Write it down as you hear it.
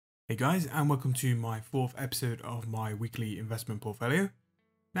Hey guys, and welcome to my fourth episode of my weekly investment portfolio.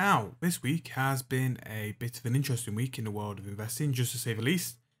 Now, this week has been a bit of an interesting week in the world of investing, just to say the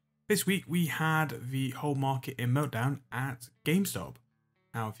least. This week we had the whole market in meltdown at Gamestop.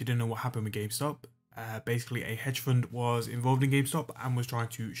 Now, if you don't know what happened with Gamestop, basically a hedge fund was involved in Gamestop and was trying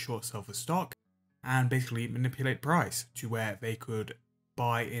to short sell the stock and basically manipulate price to where they could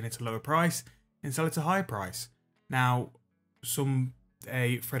buy in at a lower price and sell it at a higher price. Now,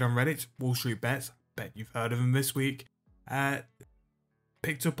 a thread on Reddit, Wall Street Bets, bet you've heard of them this week,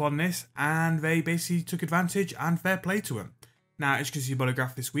 picked up on this and they basically took advantage, and fair play to them. Now, as you can see by the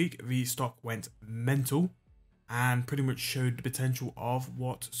graph this week, the stock went mental and pretty much showed the potential of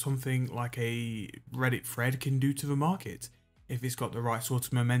what something like a Reddit thread can do to the market if it's got the right sort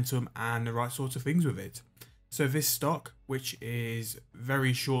of momentum and the right sort of things with it. So this stock, which is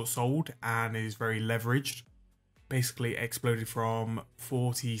very short sold and is very leveraged, basically exploded from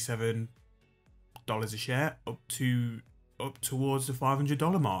 $47 a share up towards the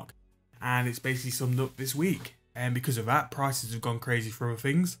 $500 mark, and it's basically summed up this week. And because of that, prices have gone crazy for other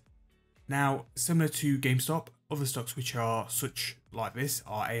things. Now, similar to GameStop, other stocks which are such like this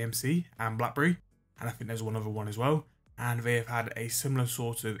are AMC and Blackberry, and I think there's one other one as well, and they have had a similar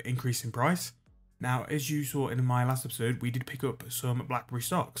sort of increase in price. Now, as you saw in my last episode, we did pick up some Blackberry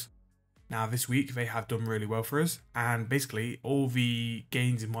stocks. Now, this week they have done really well for us, and basically all the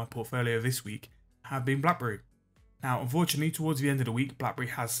gains in my portfolio this week have been Blackberry. Now, unfortunately, towards the end of the week, Blackberry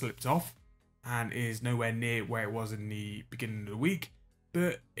has slipped off and is nowhere near where it was in the beginning of the week,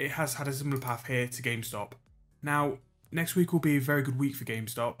 but it has had a similar path here to GameStop. Now, next week will be a very good week for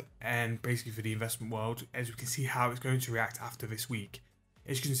GameStop and basically for the investment world, as we can see how it's going to react after this week.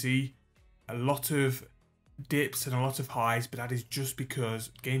 As you can see, a lot of dips and a lot of highs, but that is just because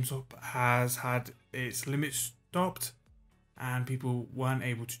GameStop has had its limits stopped and people weren't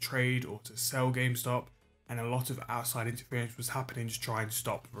able to trade or to sell GameStop, and a lot of outside interference was happening to try and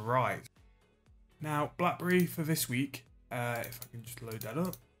stop the rise. Now, Blackberry for this week, if I can just load that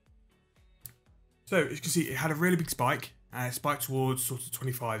up. So as you can see, it had a really big spike, and it spiked towards sort of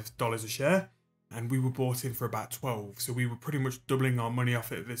 $25 a share, and we were bought in for about 12, so we were pretty much doubling our money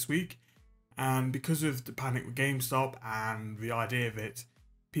off it this week. And because of the panic with GameStop and the idea of it,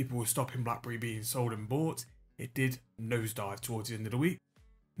 people were stopping Blackberry being sold and bought. It did nosedive towards the end of the week.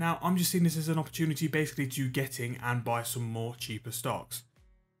 Now, I'm just seeing this as an opportunity basically to get in and buy some more cheaper stocks.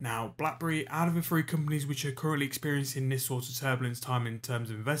 Now, Blackberry, out of the three companies which are currently experiencing this sort of turbulence time in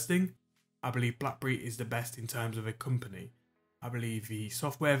terms of investing, I believe Blackberry is the best in terms of a company. I believe the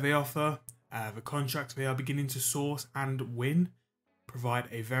software they offer, the contracts they are beginning to source and win, provide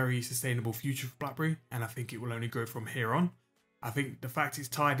a very sustainable future for Blackberry, and I think it will only grow from here on. I think the fact it's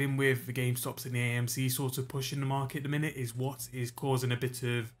tied in with the GameStops and the AMC sort of push in the market at the minute is what is causing a bit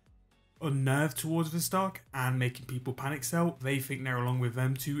of unnerve towards the stock and making people panic sell. They think they're along with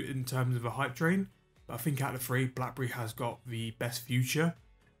them too in terms of a hype train, but I think out of the three, Blackberry has got the best future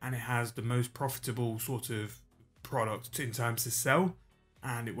and it has the most profitable sort of product in terms to sell,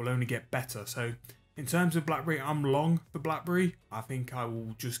 and it will only get better. So in terms of Blackberry, I'm long for Blackberry. I think I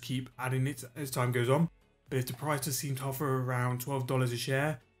will just keep adding it as time goes on. But if the price does seem to hover around $12 a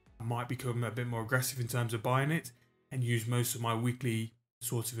share, I might become a bit more aggressive in terms of buying it and use most of my weekly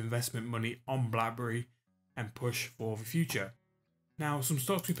sort of investment money on Blackberry and push for the future. Now, some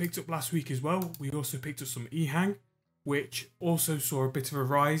stocks we picked up last week as well. We also picked up some EHang, which also saw a bit of a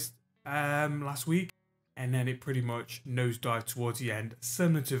rise last week. And then it pretty much nosedived towards the end,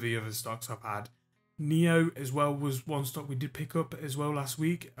 similar to the other stocks I've had. Neo as well was one stock we did pick up as well last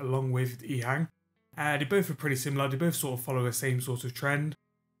week, along with EHang. They both are pretty similar. They both sort of follow the same sort of trend.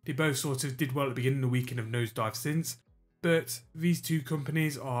 They both sort of did well at the beginning of the week and have nosedived since. But these two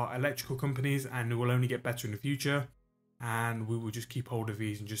companies are electrical companies and they will only get better in the future. And we will just keep hold of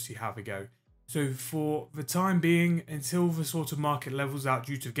these and just see how they go. So for the time being, until the sort of market levels out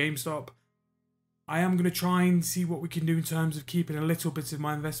due to GameStop, I am going to try and see what we can do in terms of keeping a little bit of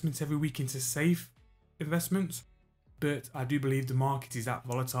my investments every week into safe investments, but I do believe the market is that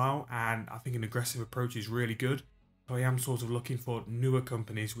volatile and I think an aggressive approach is really good. So I am sort of looking for newer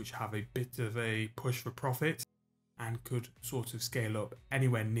companies which have a bit of a push for profit and could sort of scale up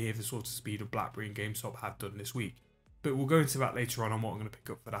anywhere near the sort of speed of Blackberry and GameStop have done this week. But we'll go into that later on what I'm going to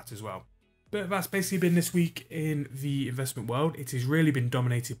pick up for that as well. But that's basically been this week in the investment world. It has really been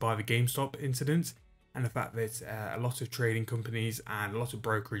dominated by the GameStop incident and the fact that a lot of trading companies and a lot of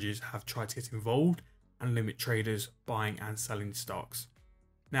brokerages have tried to get involved and limit traders buying and selling stocks.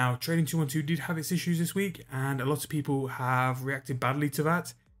 Now, Trading 212 did have its issues this week, and a lot of people have reacted badly to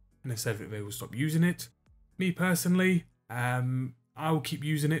that and have said that they will stop using it. Me personally, I will keep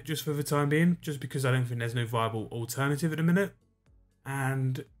using it just for the time being, just because I don't think there's no viable alternative at the minute.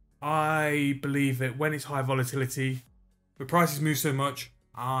 And I believe that when it's high volatility, the prices move so much,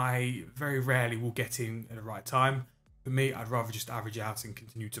 I very rarely will get in at the right time. For me, I'd rather just average out and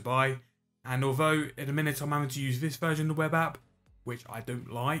continue to buy. And although at the minute I'm having to use this version of the web app, which I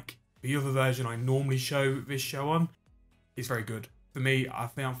don't like, the other version I normally show this show on is very good. For me, I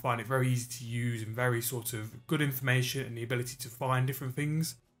find it very easy to use and very sort of good information and the ability to find different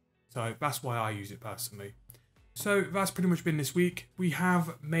things. So that's why I use it personally. So that's pretty much been this week. We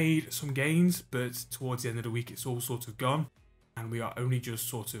have made some gains, but towards the end of the week it's all sort of gone. And we are only just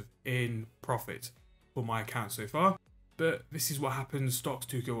sort of in profit for my account so far. But this is what happens. Stocks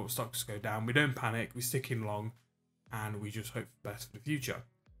do go up, stocks go down. We don't panic, we stick in long, and we just hope for the best for the future.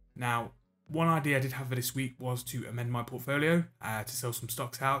 Now, one idea I did have for this week was to amend my portfolio to sell some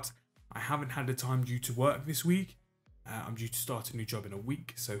stocks out. I haven't had the time due to work this week. I'm due to start a new job in a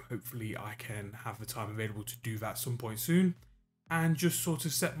week, so hopefully I can have the time available to do that some point soon and just sort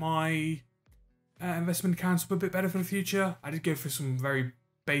of set my investment accounts up a bit better for the future. I did go for some very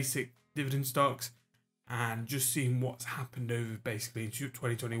basic dividend stocks and just seeing what's happened over basically in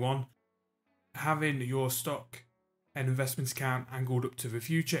 2021. Having your stock and investments account angled up to the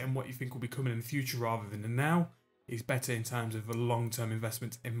future and what you think will be coming in the future rather than the now is better in terms of a long-term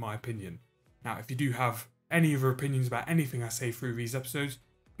investment, in my opinion. Now, if you do have any other opinions about anything I say through these episodes,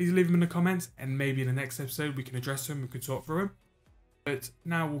 please leave them in the comments and maybe in the next episode we can address them, we can talk through them. But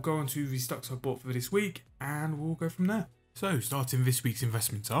now we'll go on to the stocks I've bought for this week and we'll go from there. So starting this week's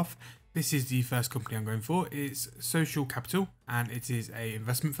investments off, this is the first company I'm going for. It's Social Capital and it is an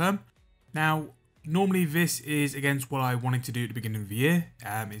investment firm. Now, normally this is against what I wanted to do at the beginning of the year.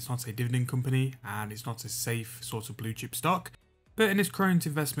 It's not a dividend company and it's not a safe sort of blue chip stock. But in this current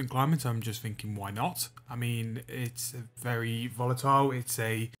investment climate, I'm just thinking, why not? I mean, it's very volatile. It's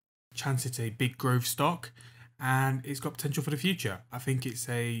a chance it's a big growth stock and it's got potential for the future. I think it's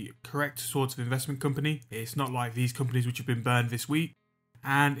a correct sort of investment company. It's not like these companies which have been burned this week.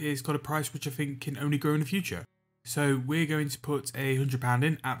 And it's got a price which I think can only grow in the future. So we're going to put £100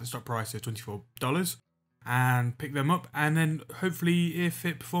 in at the stock price of $24 and pick them up. And then hopefully if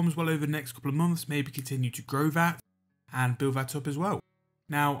it performs well over the next couple of months, maybe continue to grow that and build that up as well.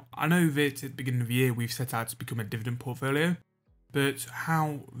 Now, I know that at the beginning of the year, we've set out to become a dividend portfolio, but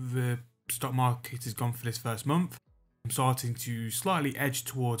how the stock market has gone for this first month, I'm starting to slightly edge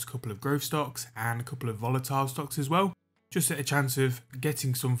towards a couple of growth stocks and a couple of volatile stocks as well. Just at a chance of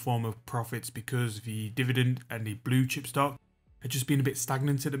getting some form of profits because the dividend and the blue chip stock are just been a bit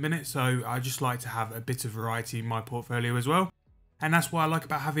stagnant at the minute. So I just like to have a bit of variety in my portfolio as well. And that's what I like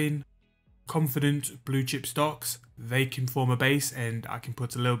about having confident blue chip stocks. They can form a base and I can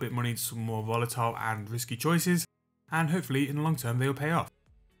put a little bit of money into some more volatile and risky choices. And hopefully in the long term, they'll pay off.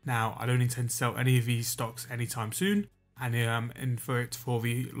 Now, I don't intend to sell any of these stocks anytime soon. And in for it for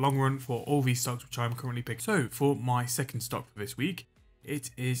the long run for all these stocks which I'm currently picking. So for my second stock for this week, it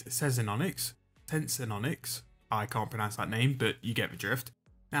is Senseonics. I can't pronounce that name, but you get the drift.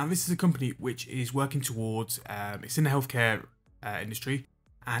 Now this is a company which is working towards, it's in the healthcare industry,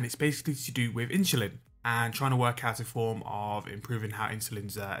 and it's basically to do with insulin and trying to work out a form of improving how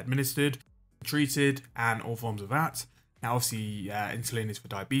insulin's administered, treated, and all forms of that. Now, obviously, insulin is for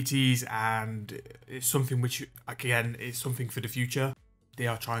diabetes, and it's something which, again, is something for the future. They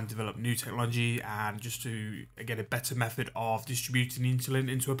are trying to develop new technology and just to get a better method of distributing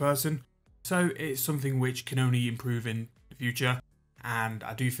insulin into a person. So it's something which can only improve in the future. And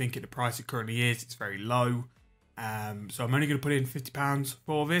I do think at the price it currently is, it's very low. So I'm only going to put in £50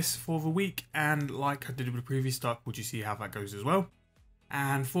 for this for the week. And like I did with the previous stock, we'll just see how that goes as well.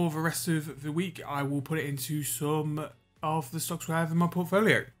 And for the rest of the week, I will put it into some of the stocks I have in my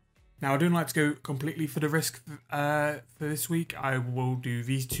portfolio. Now, I don't like to go completely for the risk for this week. I will do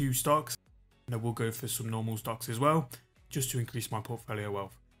these two stocks and I will go for some normal stocks as well, just to increase my portfolio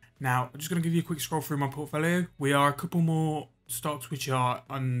wealth. Now, I'm just going to give you a quick scroll through my portfolio. We are a couple more stocks which are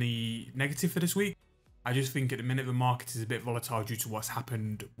on the negative for this week. I just think at the minute the market is a bit volatile due to what's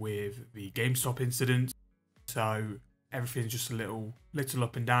happened with the Gamestop incident. So everything's just a little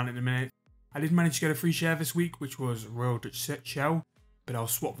up and down at the minute. I did manage to get a free share this week, which was Royal Dutch Shell, but I'll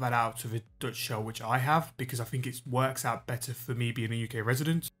swap that out to the Dutch Shell, which I have, because I think it works out better for me being a UK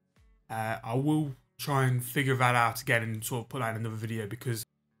resident. I will try and figure that out again and sort of put that in another video, because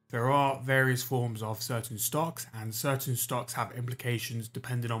there are various forms of certain stocks, and certain stocks have implications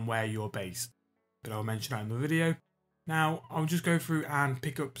depending on where you're based. But I'll mention that in the video. Now, I'll just go through and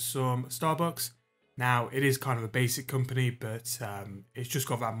pick up some Starbucks. Now, it is kind of a basic company, but it's just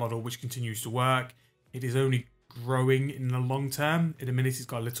got that model which continues to work. It is only growing in the long term. In a minute, it's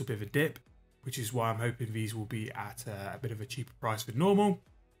got a little bit of a dip, which is why I'm hoping these will be at a bit of a cheaper price than normal.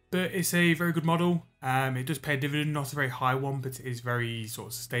 But it's a very good model. It does pay a dividend, not a very high one, but it is very sort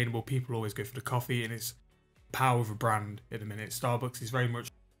of sustainable. People always go for the coffee, and it's power of a brand in a minute. Starbucks is very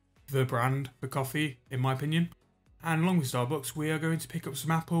much the brand for coffee, in my opinion. And along with Starbucks, we are going to pick up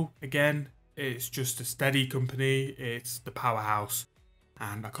some Apple. Again, it's just a steady company. It's the powerhouse.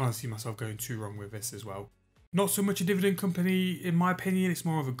 And I can't see myself going too wrong with this as well. Not so much a dividend company, in my opinion. It's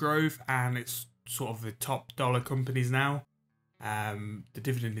more of a growth, and it's sort of the top dollar companies now. The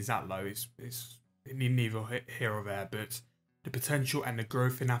dividend is that low. It's neither here or there, but the potential and the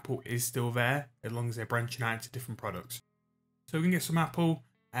growth in Apple is still there, as long as they're branching out into different products. So we can get some Apple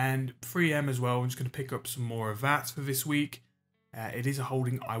and 3M as well. I'm just going to pick up some more of that for this week. It is a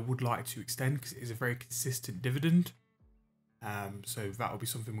holding I would like to extend because it is a very consistent dividend. So that will be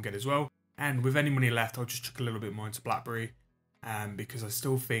something we'll get as well. And with any money left, I'll just chuck a little bit more into Blackberry, because I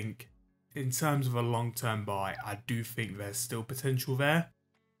still think, in terms of a long-term buy, I do think there's still potential there.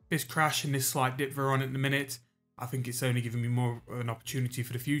 This crash and this slight dip we're on at the minute, I think it's only giving me more of an opportunity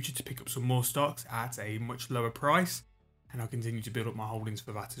for the future to pick up some more stocks at a much lower price, and I'll continue to build up my holdings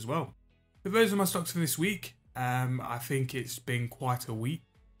for that as well. But those are my stocks for this week. I think it's been quite a week.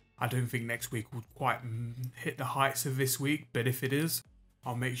 I don't think next week will quite hit the heights of this week, but if it is,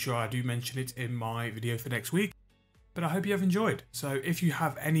 I'll make sure I do mention it in my video for next week. But I hope you have enjoyed. So if you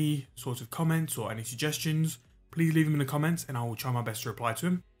have any sort of comments or any suggestions, please leave them in the comments and I will try my best to reply to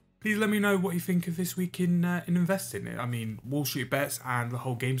them. Please let me know what you think of this week in investing. I mean, Wall Street bets and the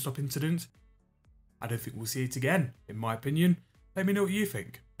whole GameStop incident, I don't think we'll see it again, in my opinion. Let me know what you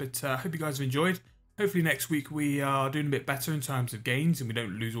think. But I hope you guys have enjoyed. Hopefully next week we are doing a bit better in terms of gains and we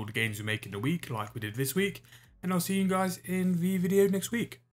don't lose all the gains we make in the week like we did this week. And I'll see you guys in the video next week.